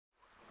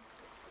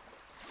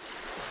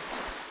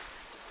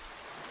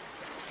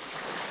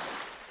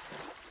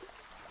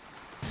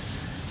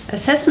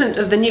Assessment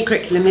of the new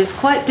curriculum is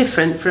quite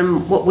different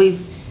from what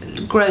we've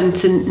grown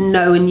to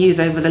know and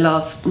use over the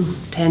last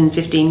 10,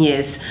 15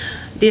 years.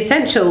 The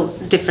essential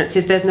difference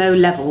is there's no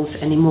levels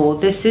anymore.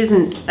 This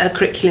isn't a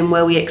curriculum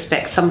where we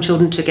expect some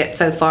children to get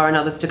so far and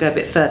others to go a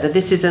bit further.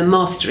 This is a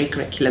mastery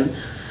curriculum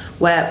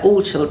where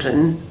all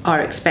children are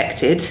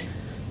expected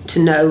to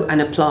know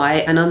and apply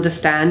and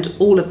understand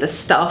all of the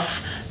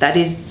stuff that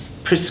is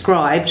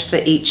prescribed for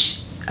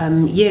each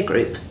year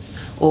group.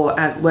 Or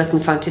working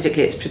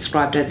scientifically, it's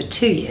prescribed over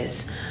 2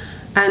 years.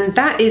 And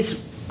that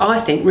is, I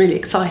think, really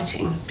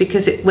exciting,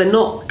 because we're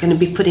not going to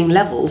be putting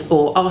levels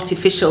or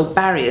artificial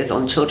barriers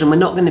on children. We're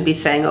not going to be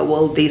saying, oh,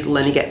 well, these will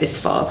only get this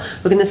far.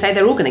 We're going to say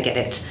they're all going to get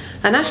it.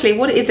 And actually,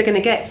 what it is they're going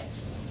to get is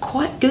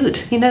quite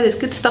good. You know, there's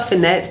good stuff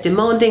in there. It's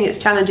demanding, it's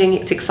challenging,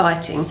 it's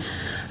exciting.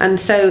 And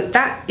so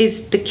that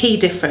is the key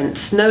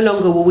difference. No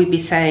longer will we be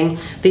saying,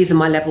 these are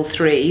my level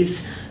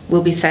 3s.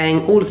 We'll be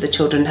saying all of the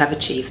children have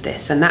achieved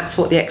this, and that's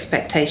what the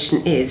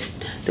expectation is,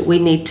 that we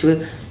need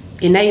to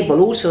enable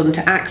all children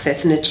to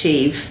access and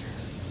achieve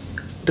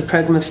the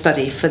programme of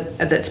study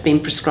that's been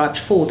prescribed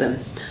for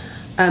them.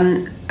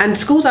 And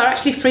schools are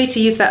actually free to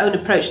use their own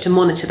approach to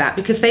monitor that,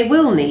 because they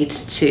will need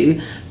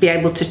to be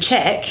able to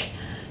check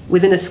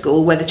within a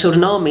school whether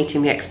children are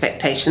meeting the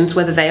expectations,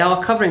 whether they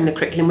are covering the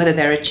curriculum, whether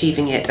they're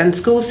achieving it. And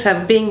schools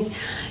have been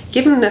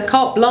given a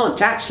carte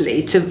blanche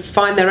actually to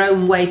find their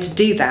own way to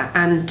do that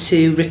and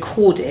to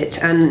record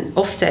it, and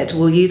Ofsted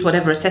will use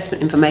whatever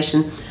assessment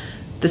information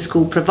the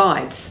school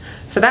provides.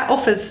 So that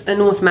offers an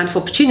enormous amount of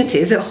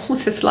opportunities. It's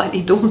also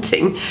slightly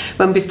daunting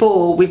when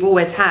before we've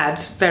always had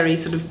very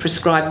sort of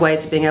prescribed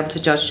ways of being able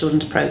to judge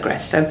children's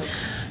progress. So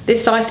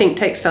this, I think,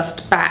 takes us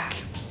back.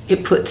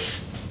 It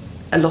puts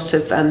a lot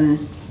of,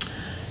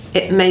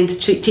 it means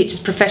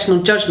teachers'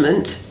 professional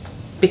judgment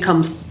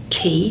becomes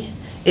key.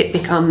 It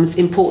becomes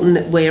important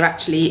that we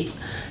actually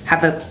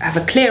have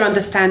a clear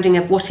understanding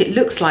of what it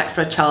looks like for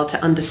a child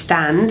to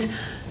understand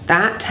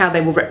that, how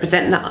they will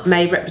represent that,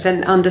 may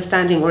represent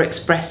understanding or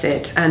express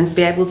it, and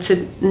be able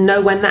to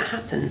know when that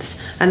happens.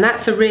 And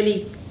that's a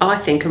really, I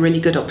think, a really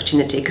good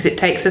opportunity, because it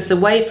takes us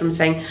away from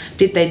saying,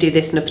 did they do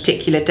this on a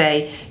particular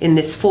day in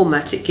this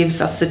format? It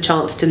gives us the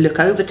chance to look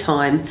over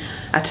time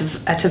at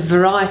a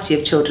variety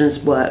of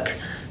children's work,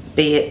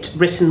 be it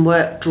written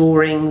work,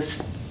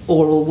 drawings,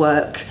 oral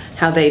work,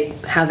 how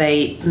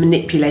they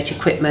manipulate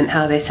equipment,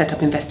 how they set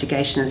up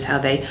investigations, how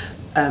they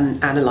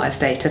analyse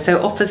data. So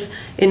it offers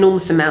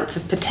enormous amounts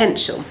of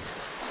potential.